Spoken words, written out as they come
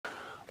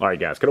All right,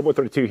 guys, Cutterboy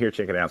 32 here.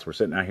 Check it out. So we're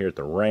sitting out here at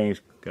the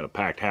range. Got a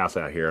packed house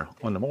out here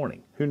on the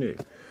morning. Who knew?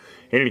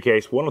 In any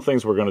case, one of the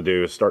things we're going to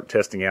do is start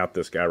testing out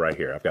this guy right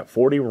here. I've got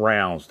 40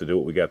 rounds to do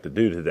what we got to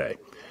do today.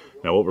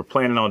 Now, what we're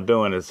planning on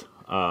doing is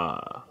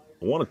I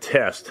want to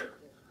test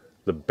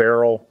the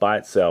barrel by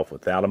itself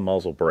without a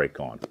muzzle brake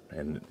on.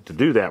 And to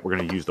do that, we're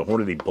going to use the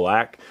Hornady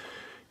Black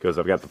because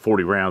I've got the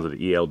 40 rounds of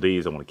the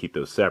ELDs. I want to keep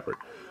those separate.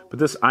 But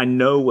this, I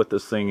know what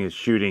this thing is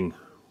shooting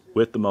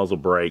with the muzzle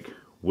brake,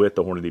 with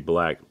the Hornady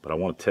Black, but I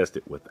want to test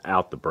it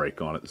without the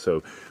brake on it.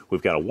 So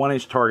we've got a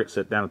 1-inch target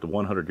set down at the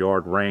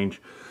 100-yard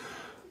range.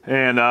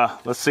 And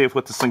let's see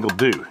what this thing will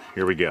do.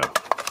 Here we go.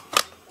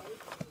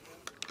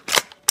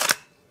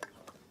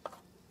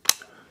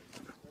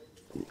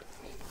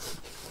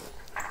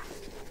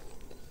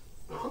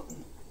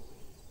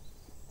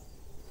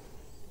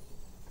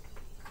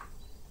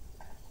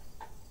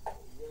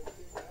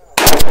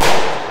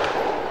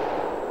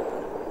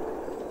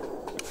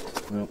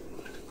 Well,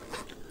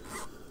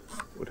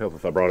 would help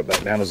if I brought it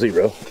back down to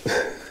 0.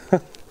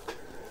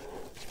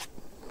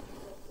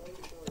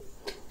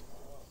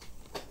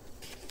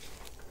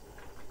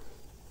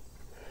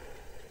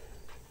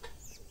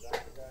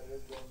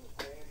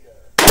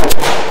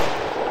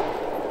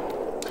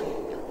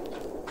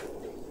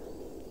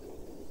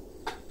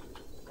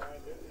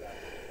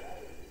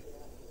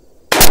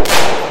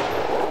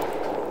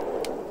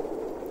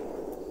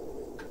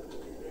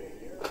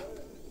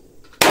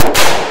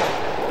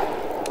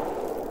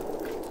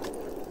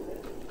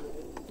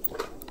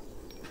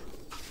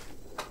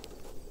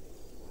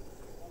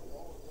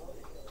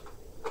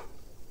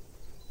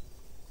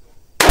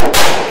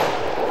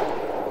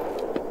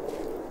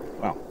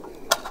 Wow.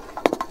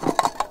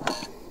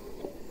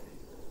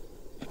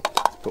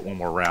 Let's put one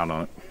more round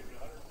on it.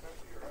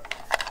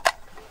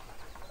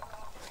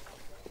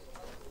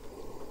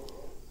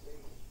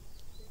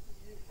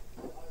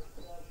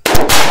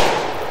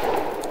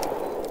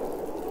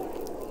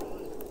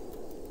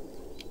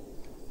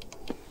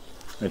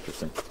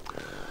 Interesting.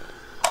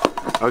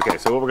 Okay,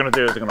 so what we're going to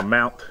do is we're going to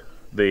mount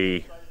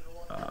the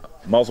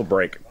muzzle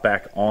brake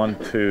back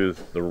onto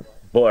the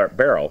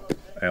barrel,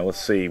 and let's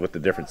see what the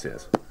difference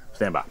is.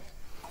 Stand by.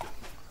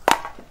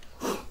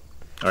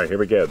 All right, here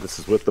we go. This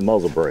is with the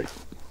muzzle brake.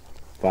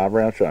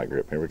 5-round shot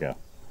grip. Here we go.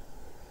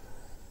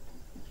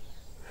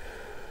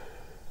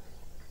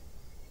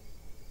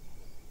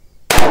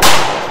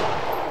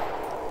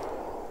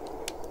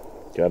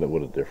 God,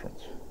 what a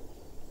difference.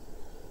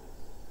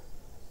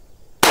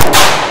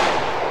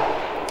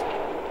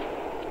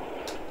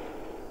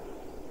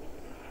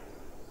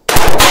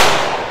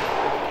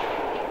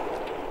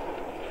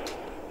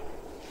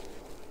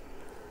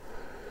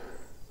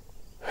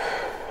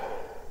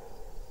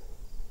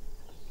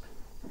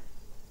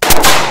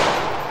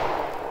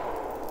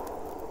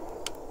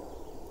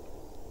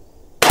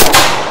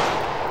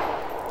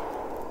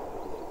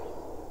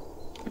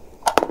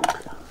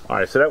 All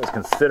right, so that was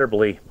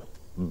considerably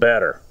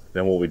better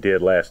than what we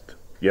did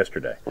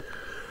yesterday.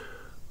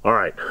 All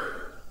right,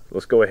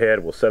 let's go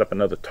ahead. We'll set up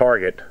another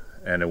target,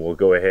 and then we'll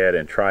go ahead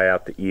and try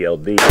out the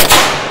ELD.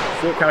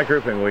 See what kind of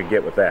grouping we can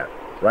get with that.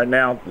 Right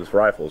now, this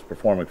rifle is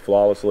performing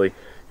flawlessly.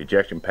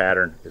 Ejection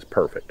pattern is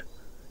perfect.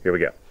 Here we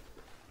go.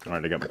 All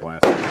right, I got my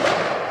glass. So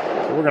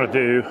what we're going to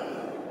do,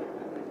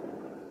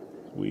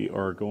 we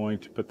are going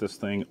to put this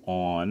thing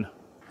on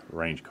the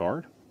range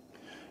card.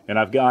 And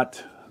I've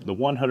got the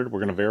 100, we're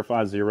going to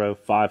verify 0,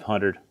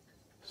 500,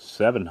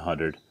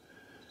 700,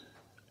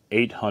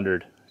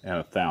 800, and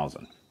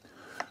 1,000.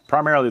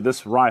 Primarily,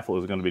 this rifle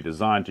is going to be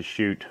designed to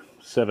shoot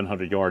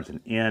 700 yards and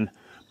in,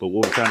 but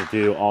what we're trying to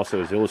do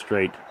also is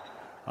illustrate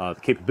the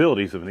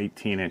capabilities of an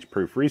 18-inch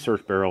proof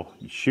research barrel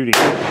shooting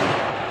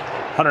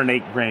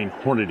 108 grain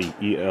Hornady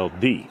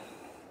ELD.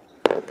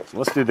 So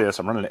let's do this.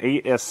 I'm running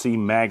ASC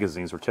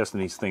magazines. We're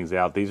testing these things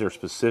out. These are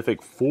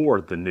specific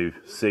for the new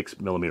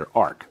 6mm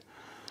ARC.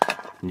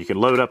 And you can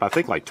load up, I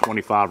think, like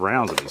 25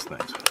 rounds of these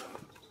things.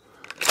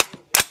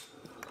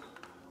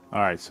 All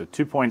right, so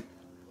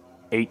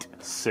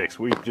 2.86.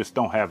 We just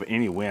don't have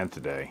any wind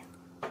today.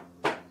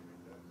 I'm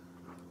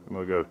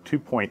going to go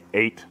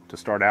 2.8 to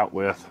start out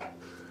with,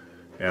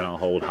 and I'll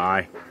hold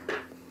high.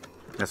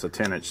 That's a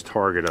 10-inch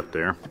target up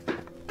there.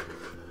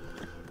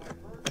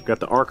 I've got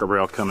the Arca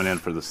rail coming in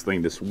for this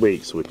thing this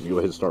week, so we can go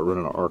ahead and start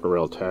running our Arca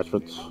rail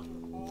attachments.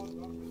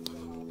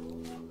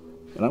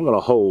 And I'm going to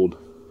hold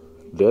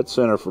dead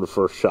center for the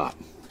first shot.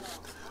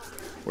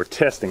 We're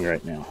testing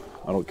right now.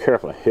 I don't care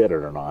if I hit it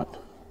or not.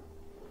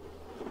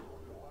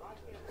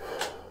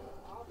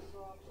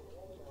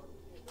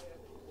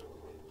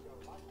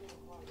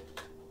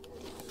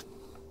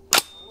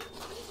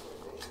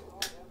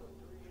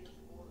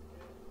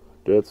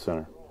 Dead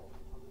center.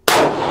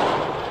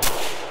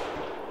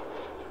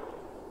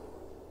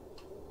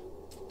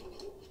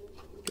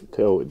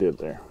 Tell what we did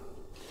there.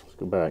 Let's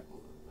go back.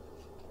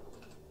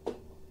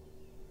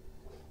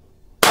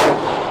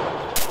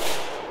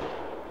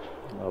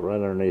 Right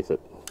underneath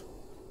it.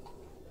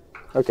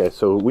 Okay,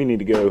 so we need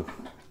to go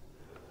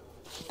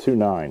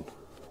 2.9.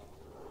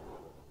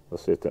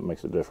 Let's see if that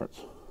makes a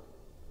difference.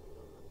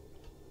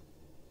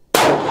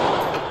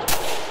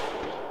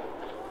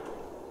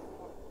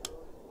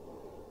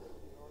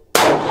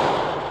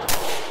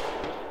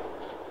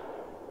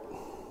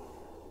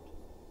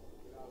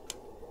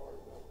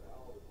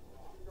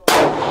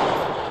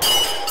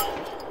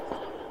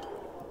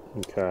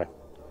 Okay.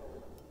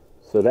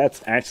 So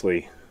that's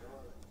actually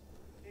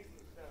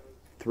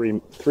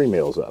three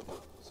mils up.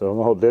 So I'm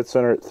gonna hold dead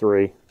center at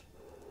 3.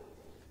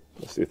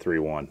 Let's do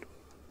 3-1.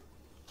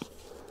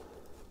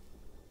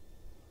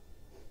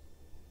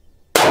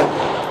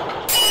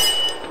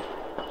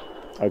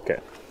 Okay,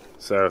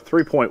 so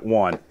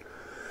 3.1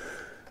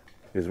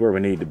 is where we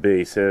need to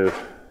be. So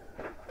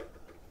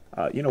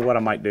you know what I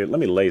might do? Let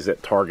me laze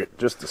that target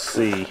just to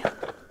see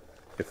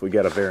if we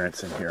got a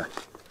variance in here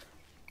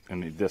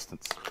in the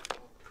distance.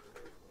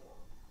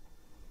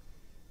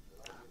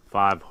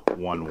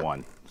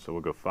 5-1-1. So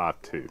we'll go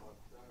 5-2.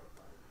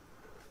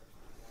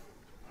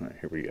 All right,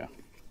 here we go.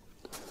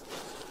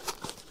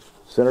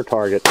 Center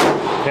target,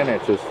 10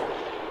 inches.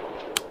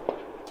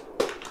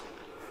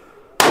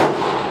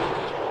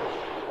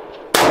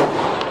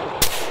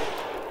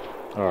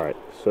 All right,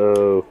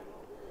 so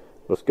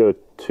let's go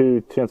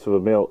 0.2 of a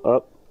mil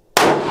up.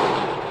 All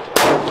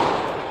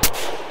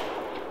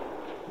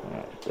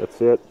right,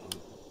 that's it.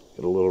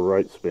 Get a little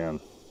right spin.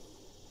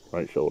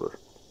 Right shoulder,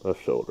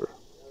 left shoulder.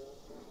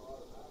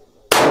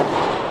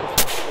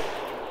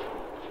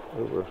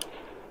 Over,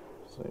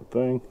 same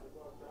thing.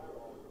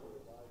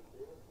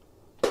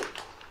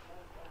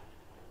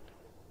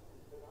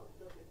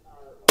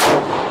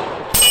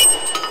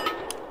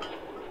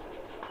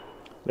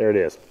 There it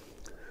is.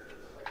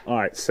 All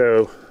right,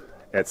 so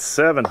at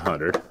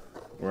 700,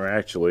 we're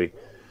actually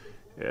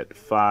at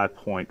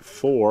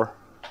 5.4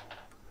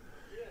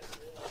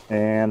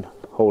 and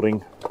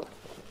holding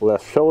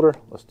left shoulder.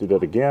 Let's do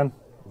that again.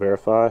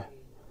 Verify.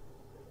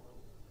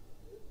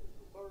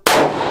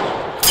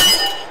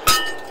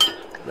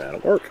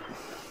 That'll work.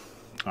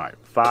 All right,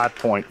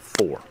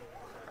 5.4.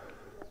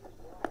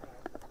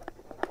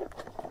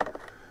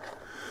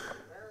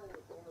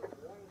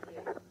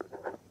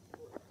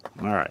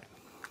 All right.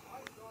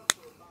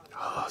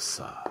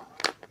 Awesome.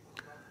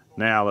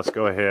 Now let's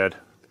go ahead.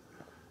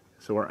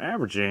 So we're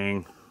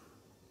averaging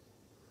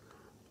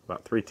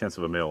about 0.3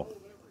 of a mil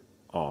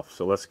off.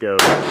 So let's go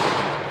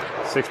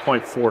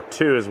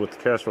 6.42 is what the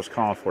customer's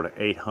calling for to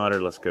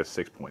 800. Let's go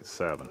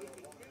 6.7.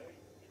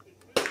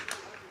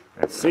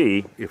 Let's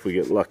see if we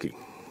get lucky.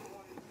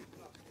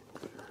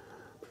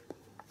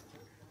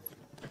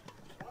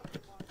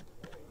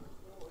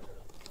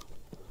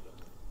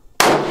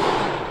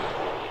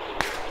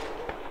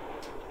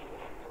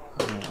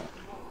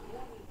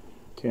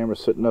 Camera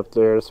sitting up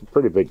there. It's a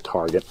pretty big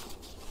target.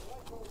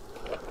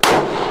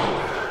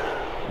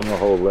 I'm gonna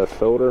hold left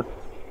shoulder.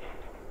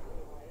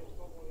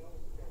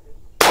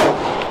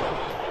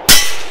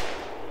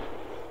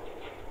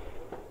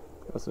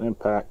 That's an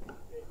impact.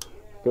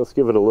 Let's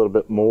give it a little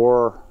bit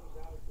more.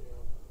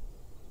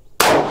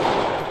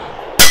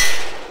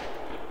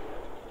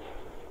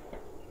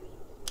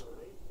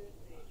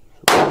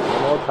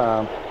 One more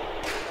time.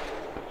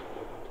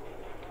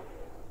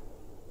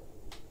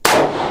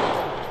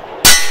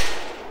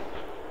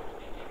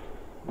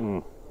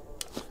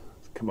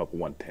 Let's come up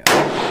 110.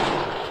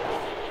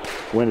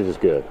 Windage is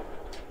good.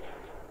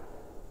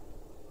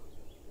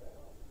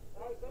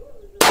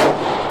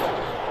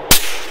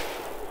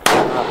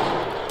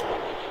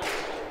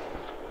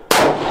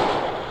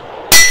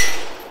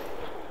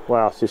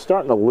 Wow, she's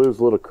starting to lose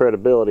a little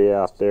credibility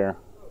out there.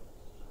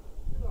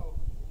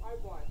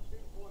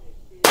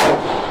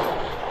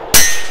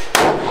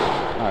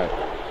 Alright.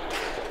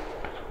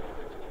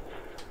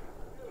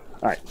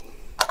 Alright.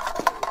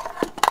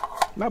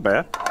 Not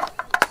bad.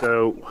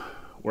 So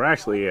we're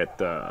actually at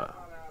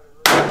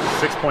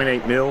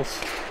 6.8 mils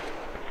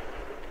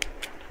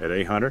at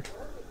 800.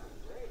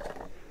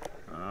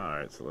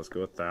 Alright, so let's go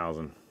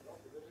 1,000.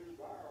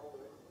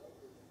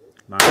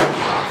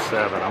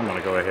 9.7. I'm going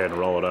to go ahead and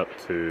roll it up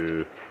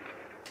to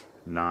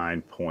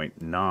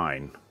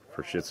 9.9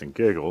 for shits and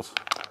giggles.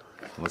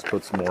 Let's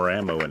put some more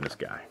ammo in this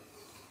guy.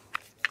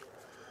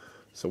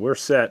 So we're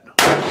set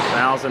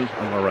 1,000.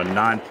 I'm going to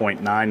run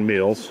 9.9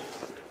 mils.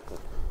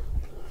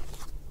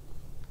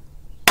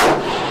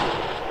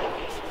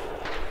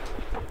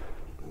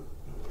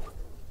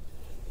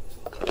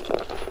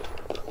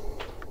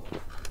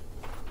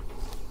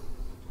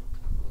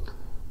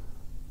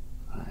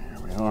 Here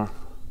we are.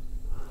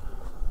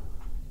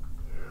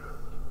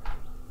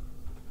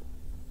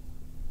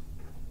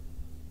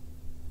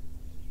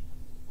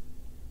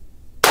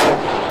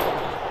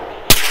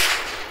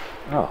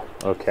 Oh,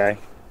 okay.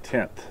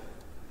 1/10.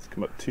 Let's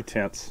come up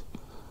 2/10.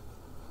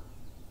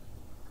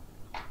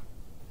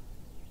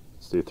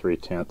 Let's do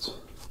 3/10.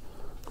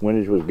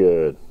 Windage was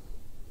good.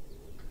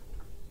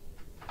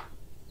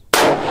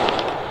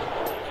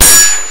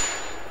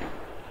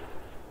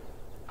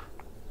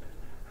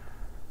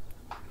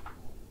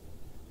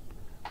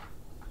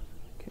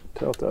 Can't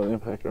tell if that was an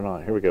impact or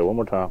not. Here we go. One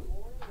more time.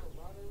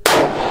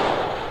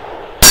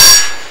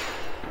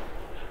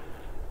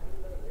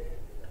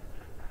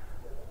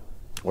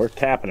 We're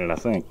tapping it, I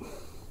think.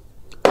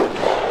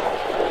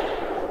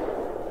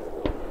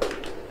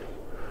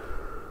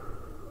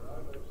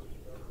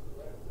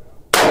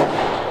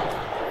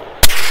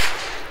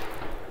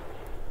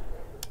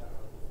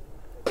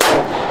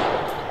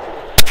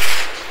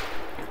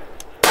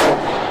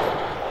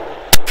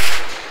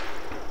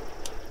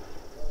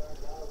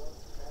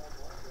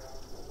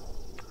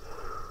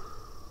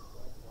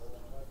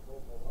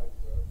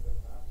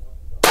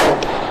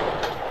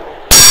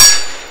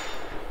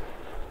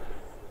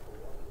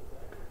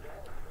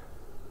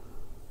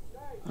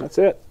 That's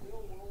it.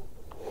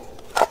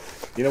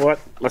 You know what?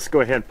 Let's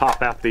go ahead and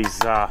pop out these,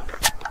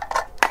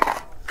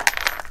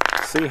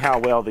 see how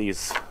well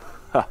these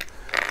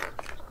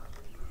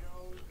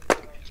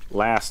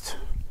last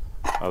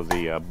of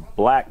the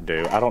black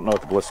do. I don't know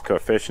what the ballistic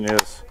coefficient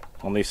is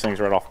on these things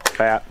right off the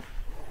bat,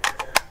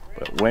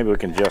 but maybe we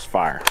can just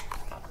fire.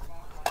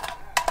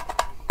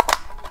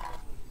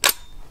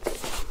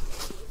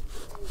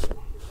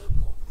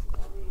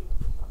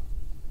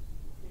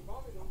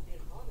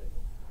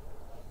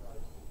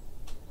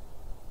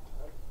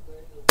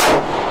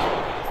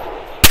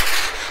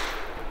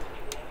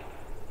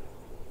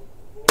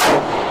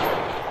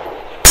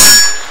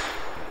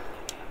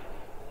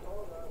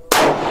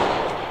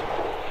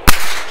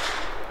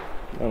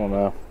 I don't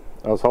know.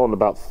 I was holding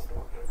about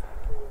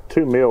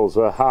 2 mils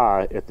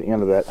high at the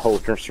end of that whole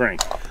string.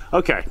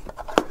 Okay,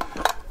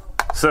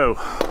 so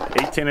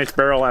 18-inch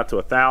barrel out to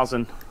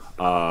 1,000.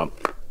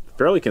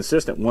 Fairly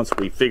consistent once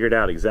we figured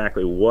out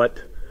exactly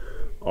what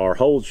our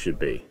holds should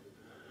be.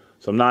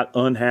 So I'm not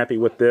unhappy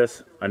with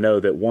this. I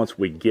know that once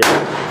we get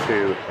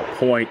to a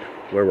point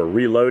where we're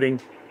reloading,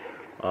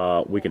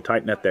 we can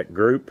tighten up that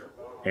group,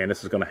 and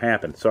this is going to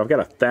happen. So I've got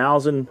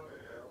 1,000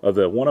 of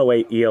the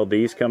 108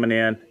 ELDs coming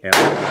in, and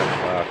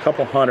a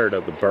couple hundred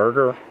of the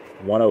Berger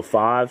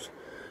 105s,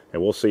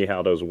 and we'll see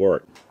how those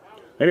work.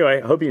 Anyway,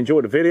 I hope you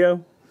enjoyed the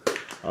video.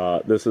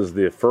 This is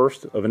the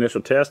first of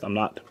initial test.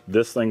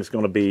 This thing's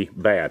going to be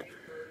bad.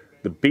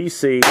 The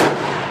BC,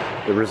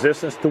 the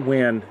resistance to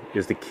wind,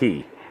 is the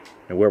key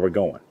and where we're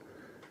going.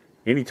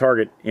 Any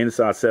target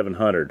inside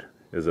 700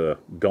 is a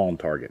gone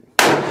target.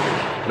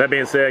 That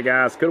being said,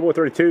 guys, Good Boy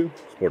 32,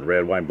 support the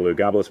red, white, and blue.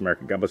 God bless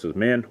America. God bless those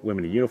men,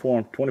 women in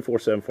uniform,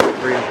 24/7 for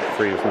freedom.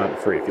 Free is not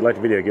free. If you like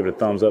the video, give it a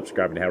thumbs up,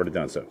 subscribe if you haven't already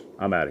done so.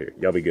 I'm out of here.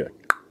 Y'all be good.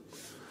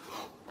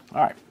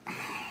 All right.